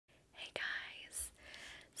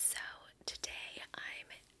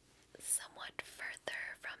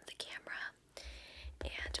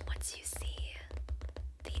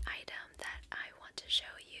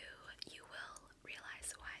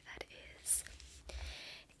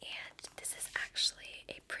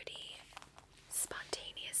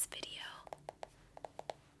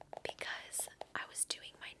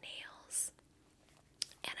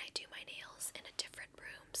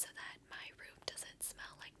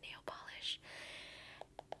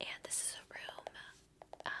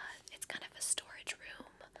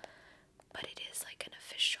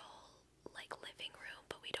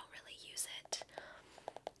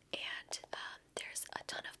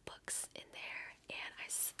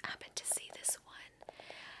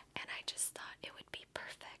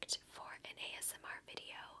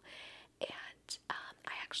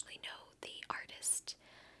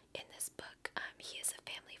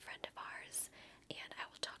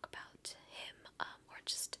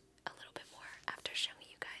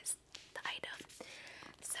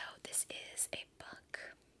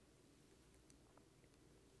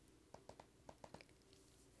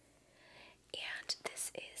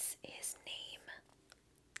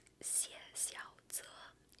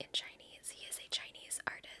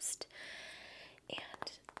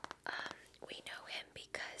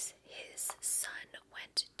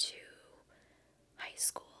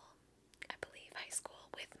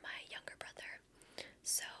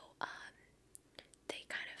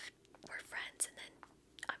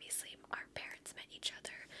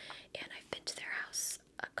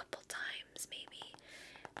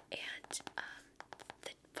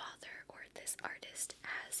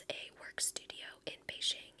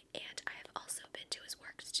Beijing, and I have also been to his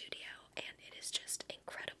work studio, and it is just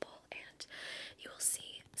incredible. And you will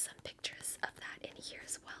see some pictures of that in here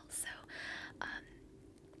as well. So,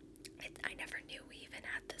 I never knew we even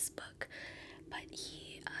had this book, but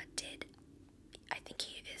he did. I think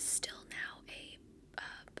he is still now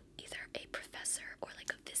either a professor or like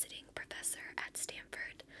a visiting professor at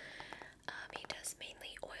Stanford. He does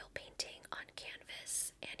mainly oil painting on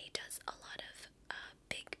canvas, and he does a lot of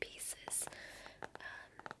big pieces,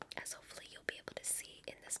 as hopefully you'll be able to see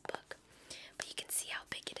in this book. But you can see how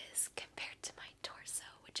big it is compared to my torso,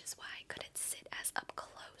 which is why I couldn't sit as up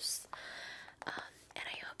close. And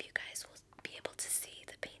I hope you guys will be able to see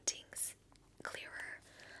the paintings clearer.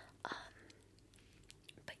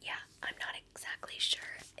 But yeah, I'm not exactly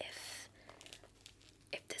sure if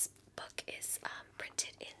this book is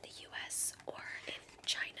printed in the US or in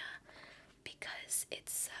China, because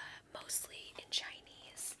it's mostly in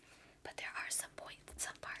Chinese, but there are some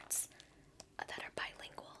parts that are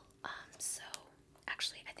bilingual. So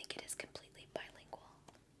actually I think it is completely bilingual.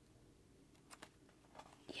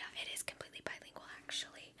 Yeah, it is completely bilingual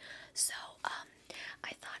actually. So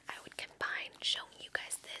I thought I would combine showing you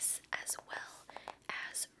guys this as well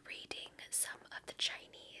as reading some of the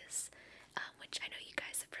Chinese, which I know you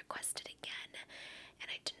guys have requested again, and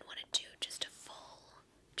I didn't want to do just a full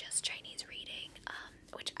just Chinese reading,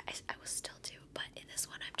 which I will still do, but in this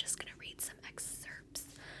one I'm just gonna read some excerpts.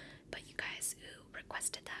 But you guys who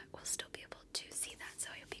requested that will still be able to see that, so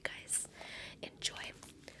I hope you guys enjoy.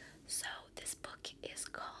 So this book is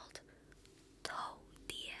called Tou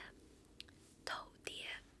Die. Tou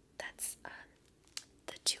Die. That's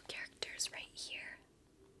the two characters right here.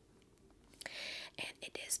 And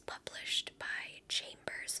it is published by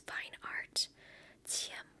Chambers Fine Art,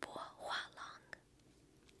 Qianbo Hualang.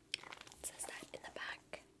 It says that in the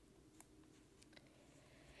back.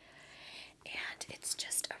 And it's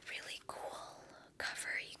just a really cool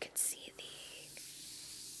cover. You can see the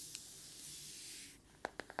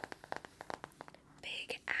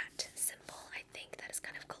big at symbol, I think, that is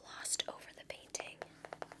kind of glossed over the painting.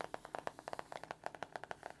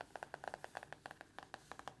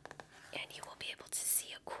 And you will be able to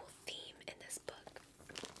see a cool theme in this book.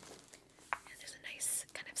 And there's a nice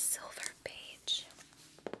kind of silver page.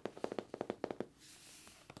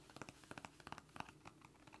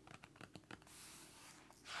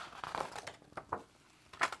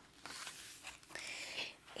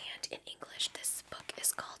 And in English, this book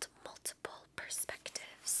is called Multiple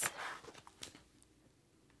Perspectives.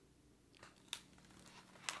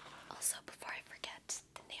 Also, before I forget,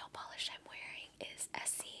 the nail polish I'm wearing is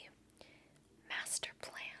Essie Master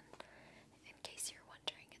Plan. In case you're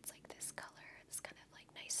wondering, it's like this color, this kind of like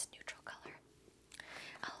nice neutral color.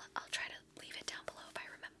 I'll try to leave it down below if I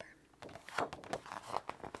remember.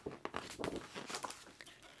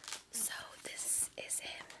 So this is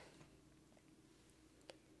him.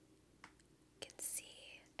 You can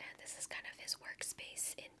see, and this is kind of his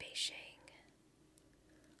workspace in Beijing.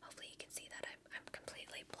 Hopefully you can see that I'm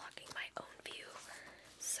completely blocking my own view,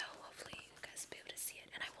 so hopefully you guys will be able to see it.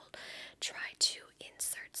 And I will try to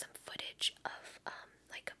insert some footage of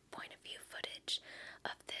like a point of view footage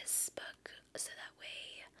of this book, so that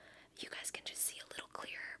way you guys can just see a little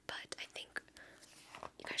clearer. But I think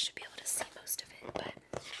you guys should be able to see most of it. But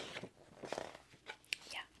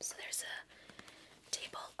yeah, so there's a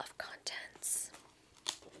table of contents.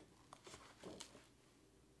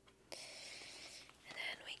 And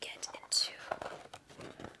then we get into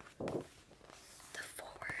the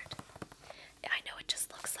forward. I know it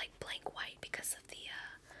just looks like blank white because of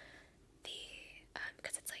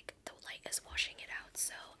because it's like the light is washing it out.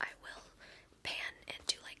 So I will pan and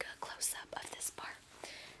do like a close up of this part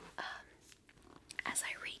as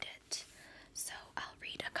I read it. So I'll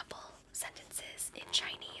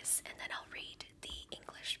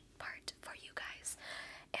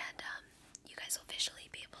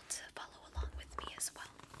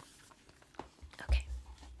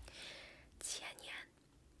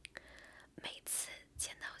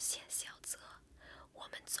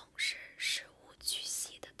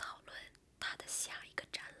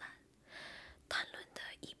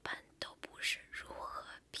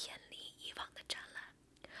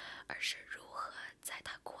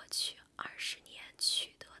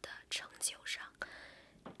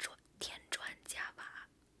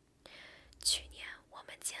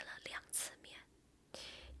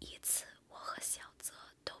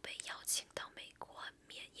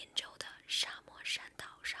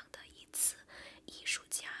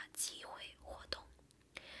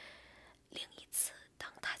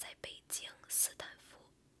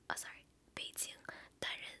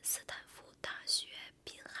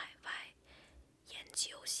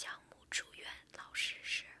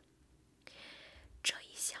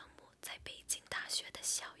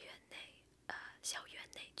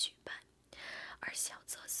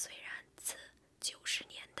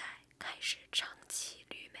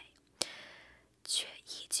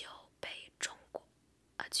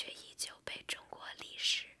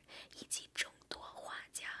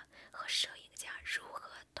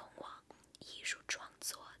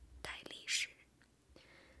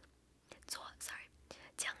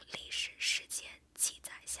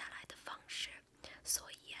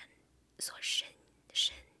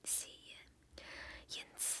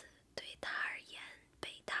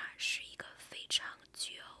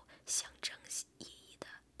象征意义的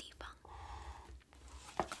地方。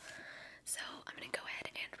So I'm going to go ahead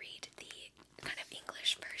and read the kind of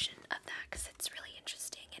English version of that because it's really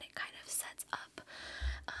interesting and it kind of sets up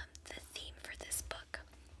the theme for this book.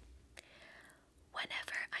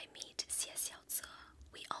 Whenever I meet Xiaoze,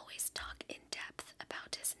 we always talk in depth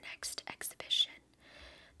about his next exhibition.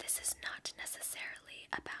 This is not necessarily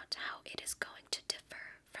about how it is going to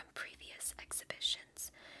differ from previous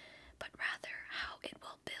exhibitions, but rather how it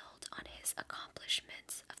will build on his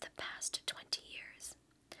accomplishments of the past 20 years.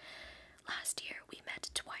 Last year we met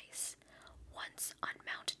twice, once on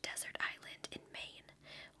Mount Desert Island in Maine,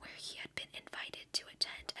 where he had been invited to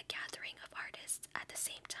attend a gathering of artists at the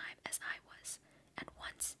same time as I was, and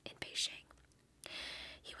once in Beijing.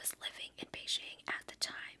 He was living in Beijing at the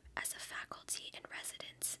time as a faculty in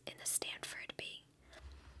residence in the Stanford Bing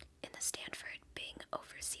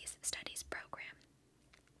Overseas Studies program.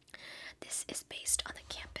 This is based on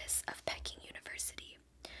the campus of Peking University,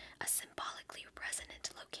 a symbolically resonant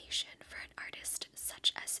location for an artist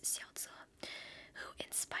such as Xiaoze, who,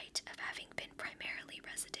 in spite of having been primarily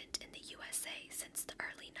resident in the USA since the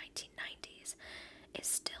early 1990s, is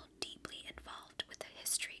still deeply involved with the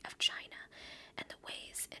history of China and the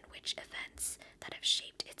ways in which events that have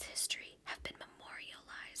shaped its history have been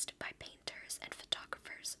memorialized by painters and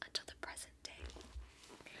photographers until the present day.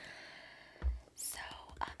 So,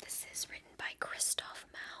 this is written by Christoph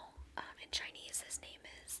Mao. In Chinese, his name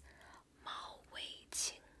is Mao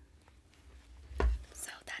Weiqing.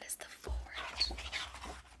 So that is the forward.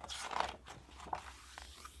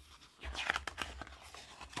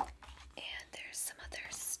 And there's some other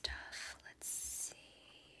stuff. Let's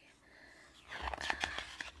see.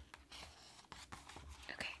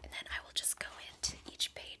 Okay, and then I will just go into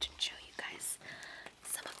each page and show you guys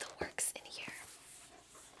some of the works in here.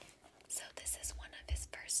 So this is one of his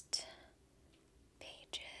first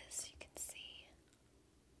pages, you can see.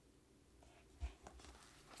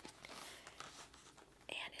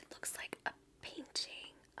 And it looks like a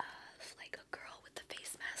painting of like a girl with the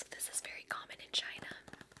face mask. This is very common in China.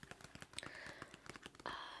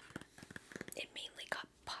 It mainly got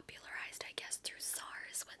popularized, I guess, through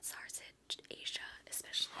SARS. When SARS hit Asia,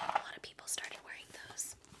 especially, a lot of people started wearing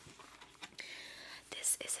those.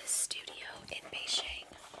 This is his studio in Beijing,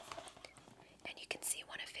 and you can see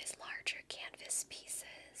one of his larger canvas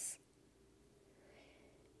pieces.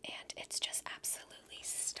 And it's just absolutely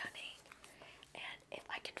stunning. And if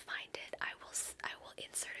I can find it, I will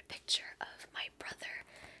insert a picture of my brother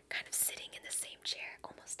kind of sitting in the same chair,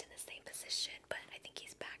 almost in the same position, but I think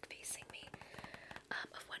he's back facing me,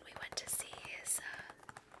 of when we went to see his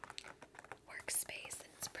workspace,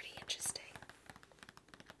 and it's pretty interesting.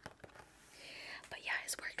 But yeah,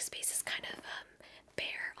 his workspace is kind of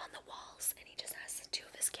bare on the walls, and he just has two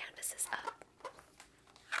of his canvases up.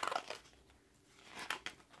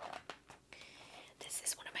 This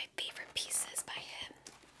is one of my favorite pieces by him.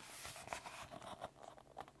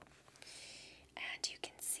 And you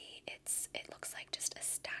can see it looks like just a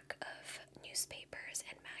stack of newspapers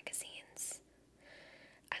and magazines.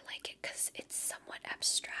 I like it because it's somewhat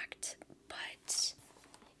abstract, but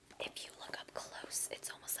if you look up close, it's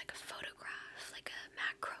almost like a photograph, like a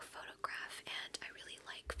macro photograph, and I really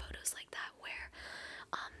like photos like that where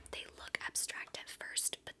they look abstract at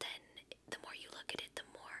first, but then the more you look at it, the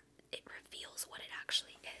more it reveals what it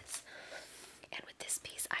actually is. And with this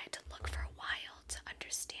piece, I had to look for a while to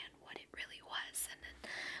understand what it really was, and then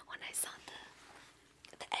when I saw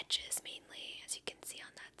the edges mainly, as you can see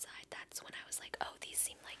on that side, that's when I was like, oh, these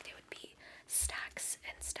seem like they would be stacks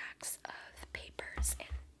and stacks of papers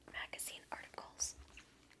and magazine articles.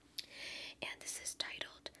 And this is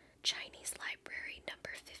titled Chinese Library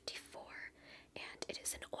number 54, and it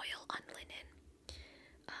is an oil on linen,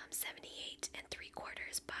 78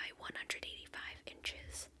 3/4 by 185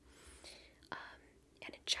 inches.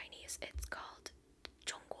 And in Chinese, it's called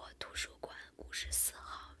中国图书馆54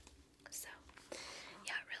号. So,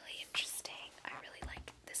 yeah, really interesting. I really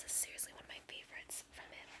like this. Is seriously one of my favorites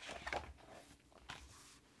from him.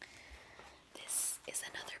 This is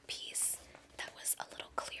another piece that was a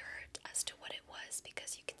little clearer as to what it was,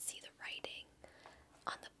 because you can see the writing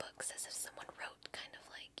on the books as if someone wrote kind of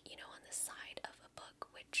like, you know, on the side of a book,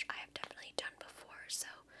 which I have definitely done before. So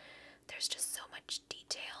there's just so much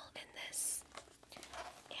detail in this.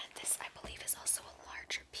 And this, I believe, is also a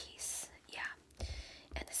larger piece. Yeah.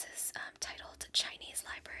 And this is titled Chinese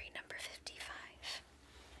Library number 55.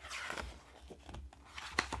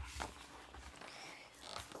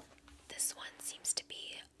 This one seems to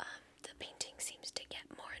be, the painting seems to get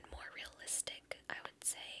more and more realistic, I would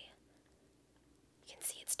say. You can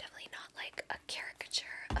see it's definitely not like a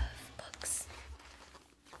caricature of books.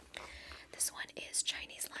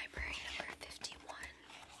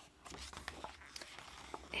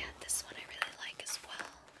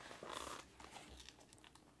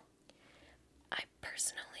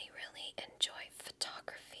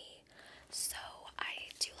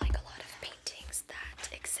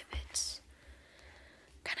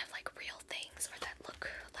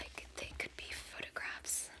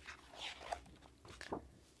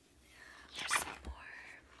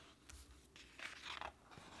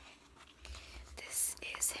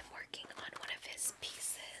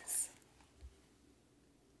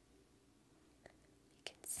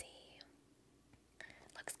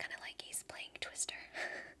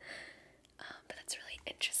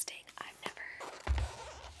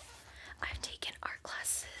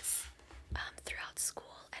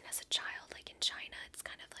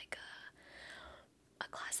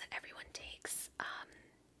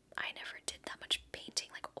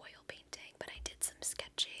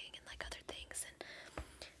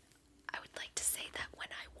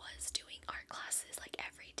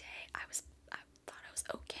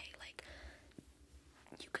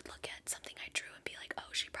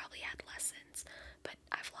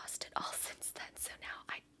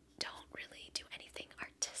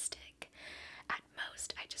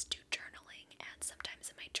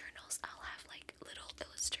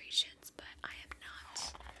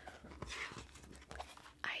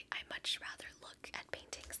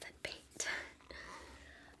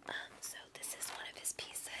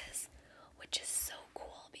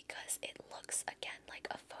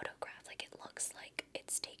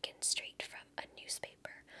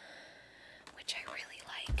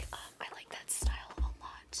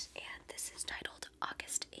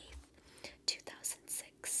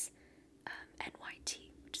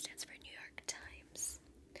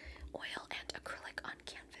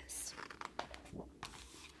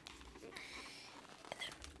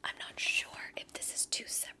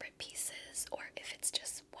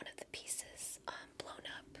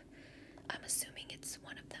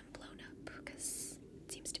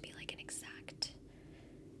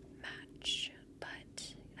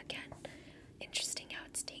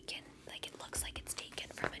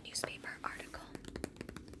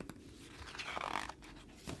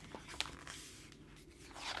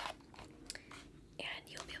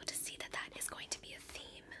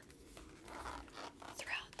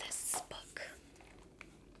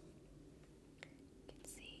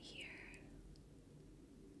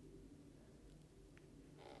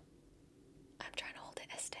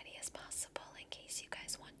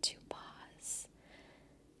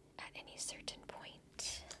 certain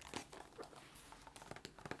point.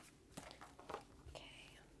 Okay.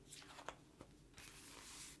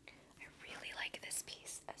 I really like this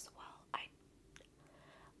piece as well. I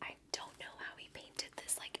don't know how he painted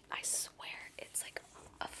this. Like, I swear it's like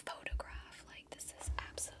a photograph. Like, this is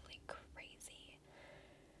absolutely crazy.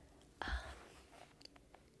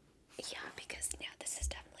 Yeah, because yeah, this is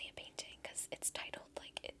definitely a painting because it's titled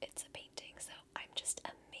like it's a painting. So I'm just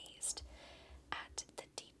amazed at the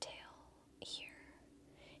detail here.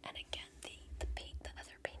 And again, the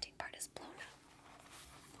other painting part is blown up.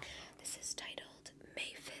 This is titled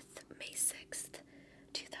May 5th, May 6th,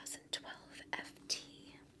 2012 FT.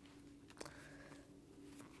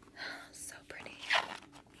 So pretty.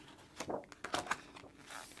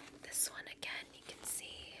 This one again, you can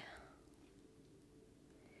see.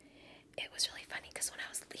 It was really funny because when I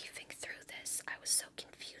was leafing through this, I was so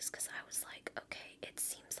confused because I was like, okay, it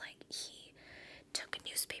seems like he took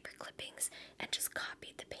newspaper clippings and just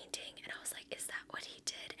copied the painting, and I was like, is that what he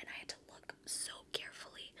did? And I had to look so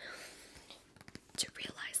carefully to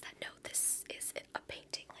realize that no, this is a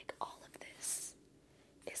painting. Like, all of this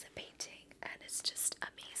is a painting, and it's just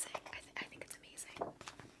amazing. I think it's amazing.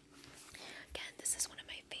 Again, this is one of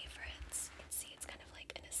my favorites. You can see it's kind of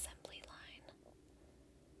like an assembly line.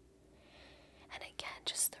 And again,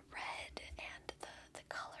 just the red and the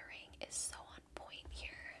coloring is so on point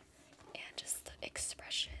here. And just the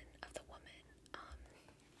expression of the woman.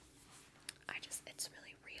 It's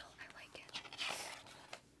really real. I like it.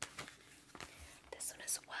 This one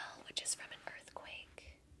as well, which is from an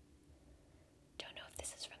earthquake. Don't know if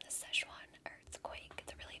this is from the Sichuan earthquake,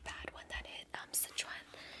 the really bad one that hit Sichuan,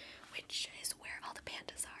 which is where all the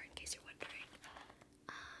pandas are, in case you're wondering.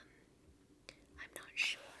 I'm not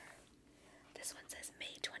sure. This one says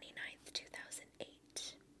May 29th,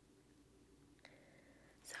 2008.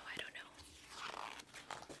 So I don't know.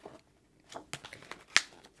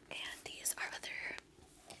 And these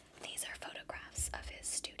are photographs of his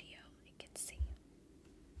studio, you can see.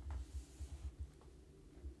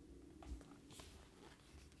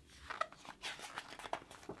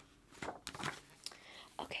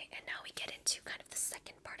 Okay, and now we get into kind of the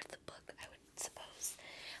second part of the book, I would suppose.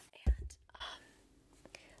 And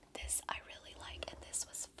this I really like, and this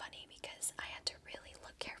was funny because I had to really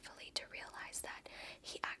look carefully to realize that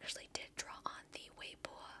he actually did draw on the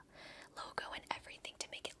Weibo logo and everything to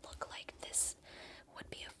make it look like this would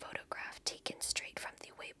be a photograph taken straight from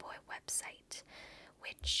the Weibo website,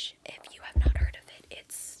 which, if you have not heard of it,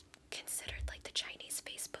 it's considered like the Chinese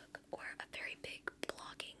Facebook, or a very big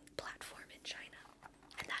blogging platform in China,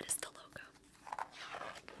 and that is the logo.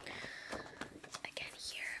 Again,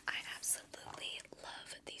 here I absolutely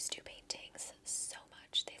love these two paintings so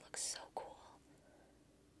much. They look so cool.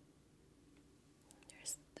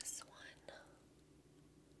 There's this one.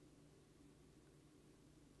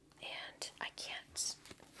 And I can't.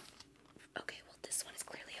 Okay, well, this one is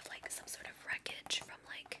clearly of like some sort of wreckage from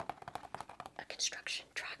like a construction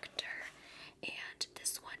tractor, and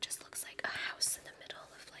this one just looks like a house in the middle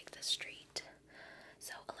of like the street.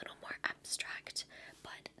 So a little more abstract,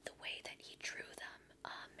 but the way that he drew them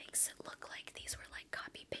makes it look like these were like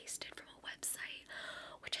copy pasted from a website,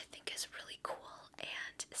 which I think is really cool,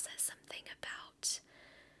 and says something about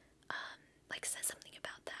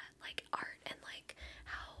that, like art, and like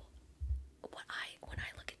how when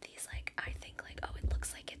I look at these, like I think like, oh, it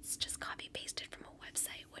looks like it's just copy pasted from a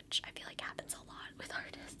website, which I feel like happens a lot with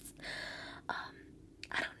artists.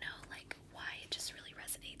 I don't know like why it just really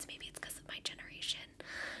resonates. Maybe it's because of my generation.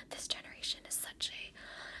 This generation is such a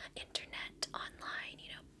internet online, you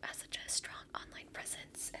know, has such a strong online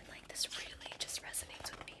presence, and like this really just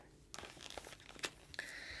resonates with me.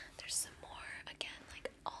 There's some more, again,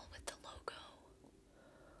 like all with the logo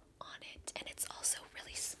on it, and it's also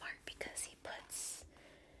really smart because he puts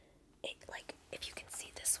it, like, if you can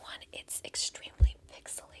see this one, it's extremely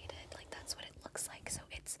pixelated, like that's what it looks like. So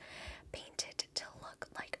it's painted to look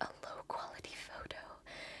like a low quality photo,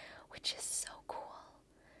 which is so cool.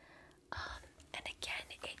 And again,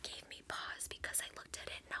 it gave me pause because I looked at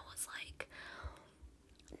it and I was like,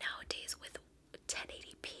 nowadays with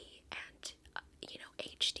 1080p and you know,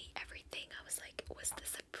 HD everything, I was like, was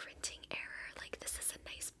this a printing error? Like, this is a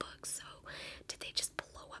nice book, so did they just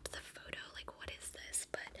blow up the photo? Like, what is this?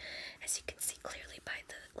 But as you can see clearly by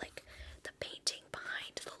the painting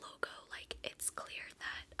behind the logo, like it's clear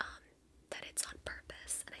that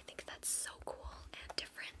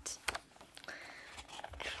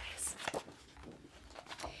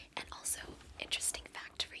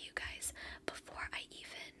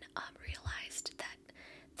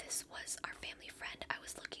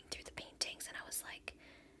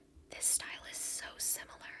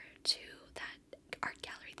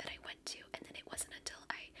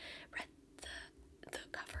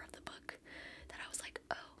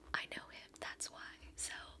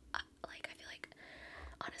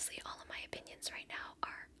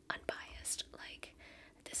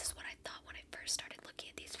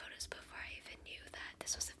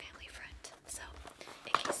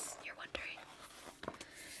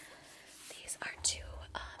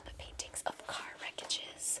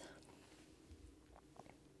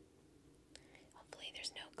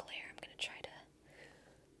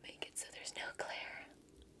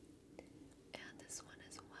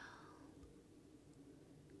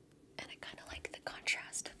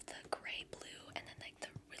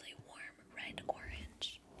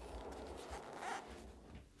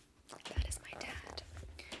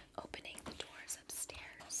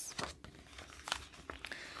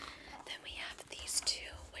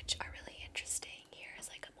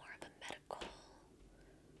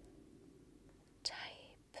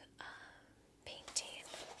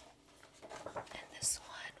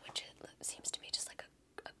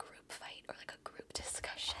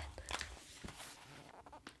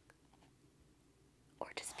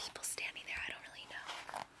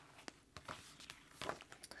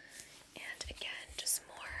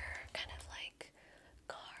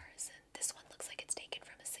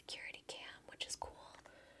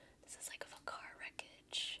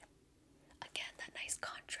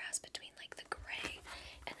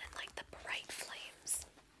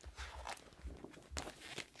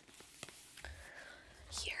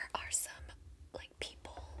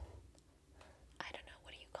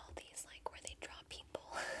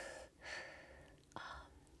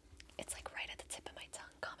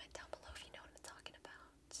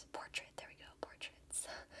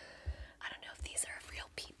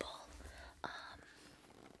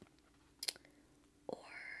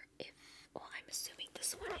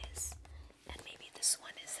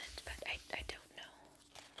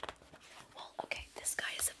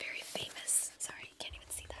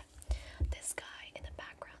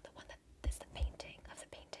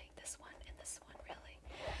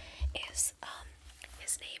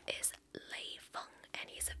name is Lei Feng, and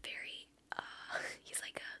he's a very, he's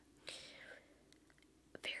like a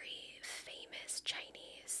very famous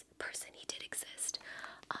Chinese person. He did exist.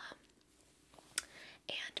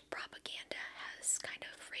 And propaganda has kind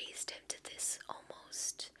of raised him to this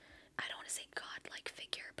almost, I don't want to say godlike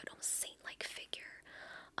figure, but almost saint-like figure.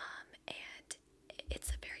 And it's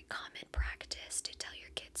a very common practice to tell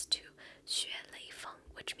your kids to 学雷锋,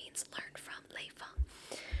 which means learn from Lei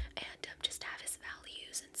Feng, and just have his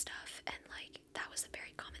values and stuff. And like,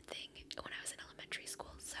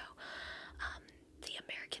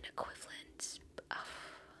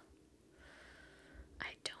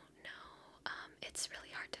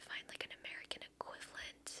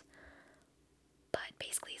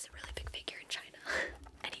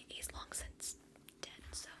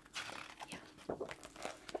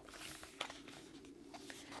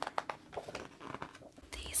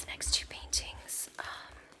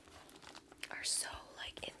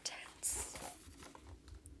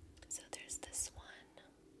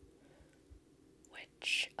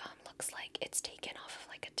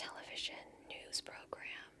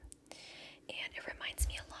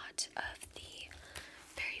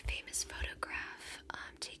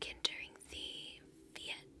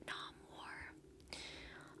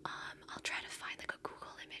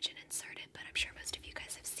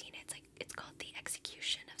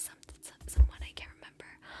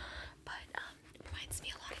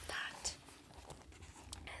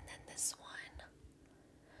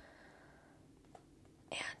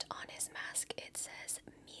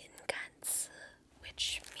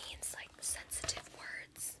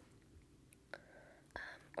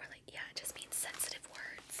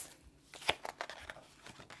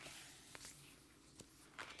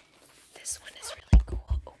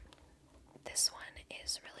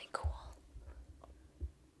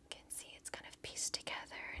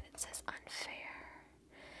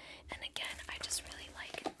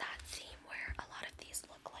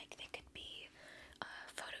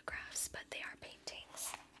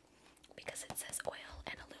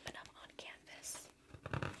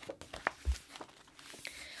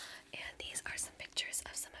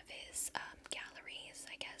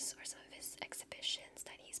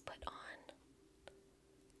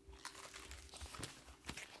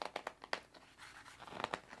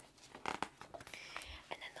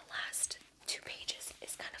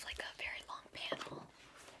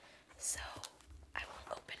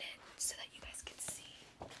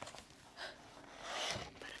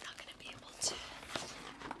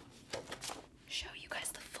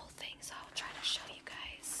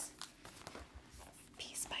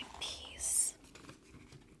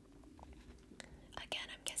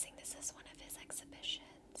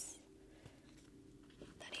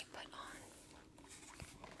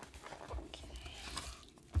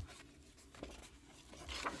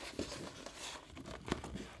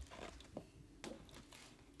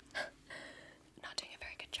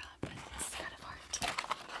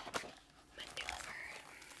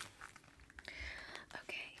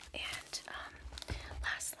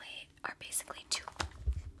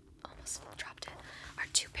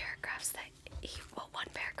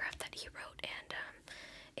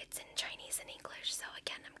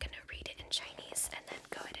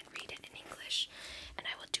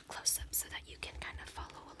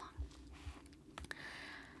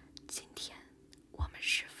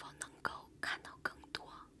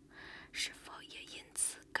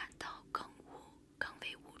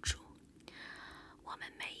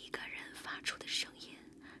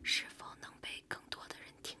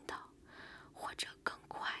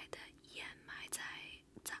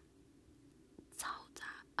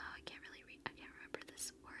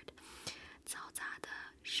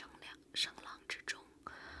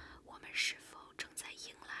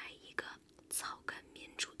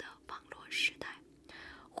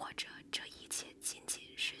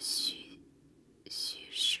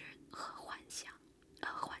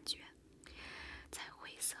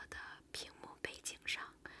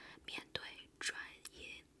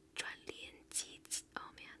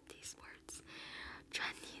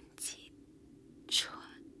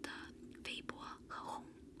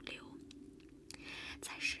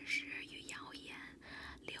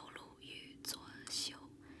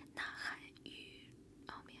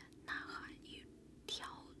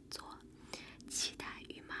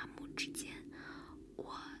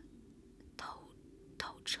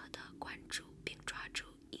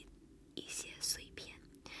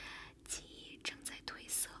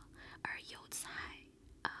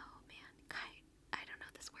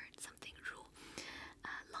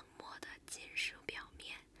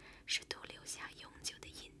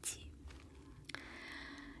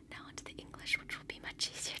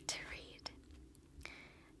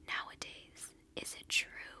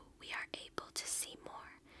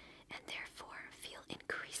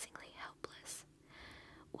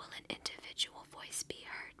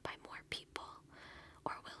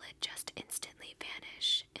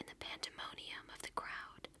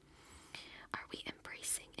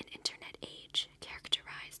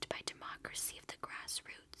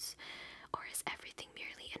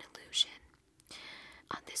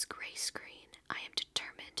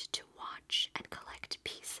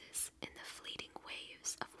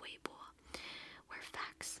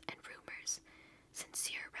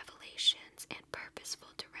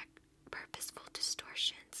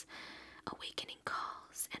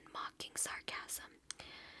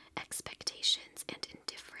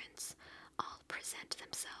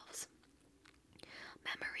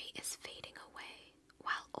 memory is fading away,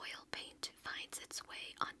 while oil paint finds its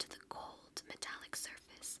way onto the cold metallic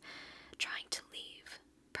surface, trying to leave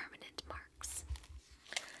permanent marks.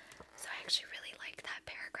 So I actually really like that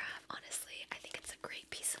paragraph. Honestly, I think it's a great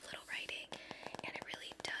piece of little writing, and it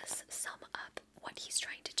really does sum up what he's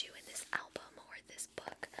trying to do in this album or this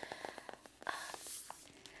book.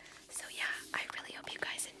 So yeah, I really hope you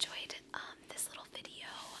guys enjoyed this little video.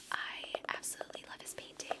 I absolutely love his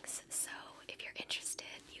paintings, so if you're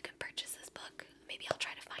interested, you can purchase this book. Maybe I'll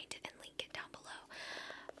try to find it and link it down below.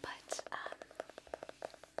 But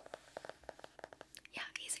yeah,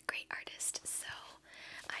 he's a great artist, so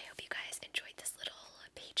I hope you guys enjoyed this little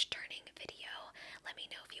page-turning video. Let me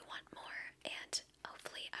know if you want more, and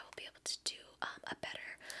hopefully I will be able to do a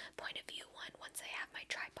better point of view one once I have my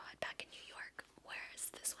tripod back in New York,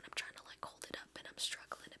 whereas this one I'm trying to like hold it up and I'm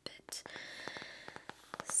struggling.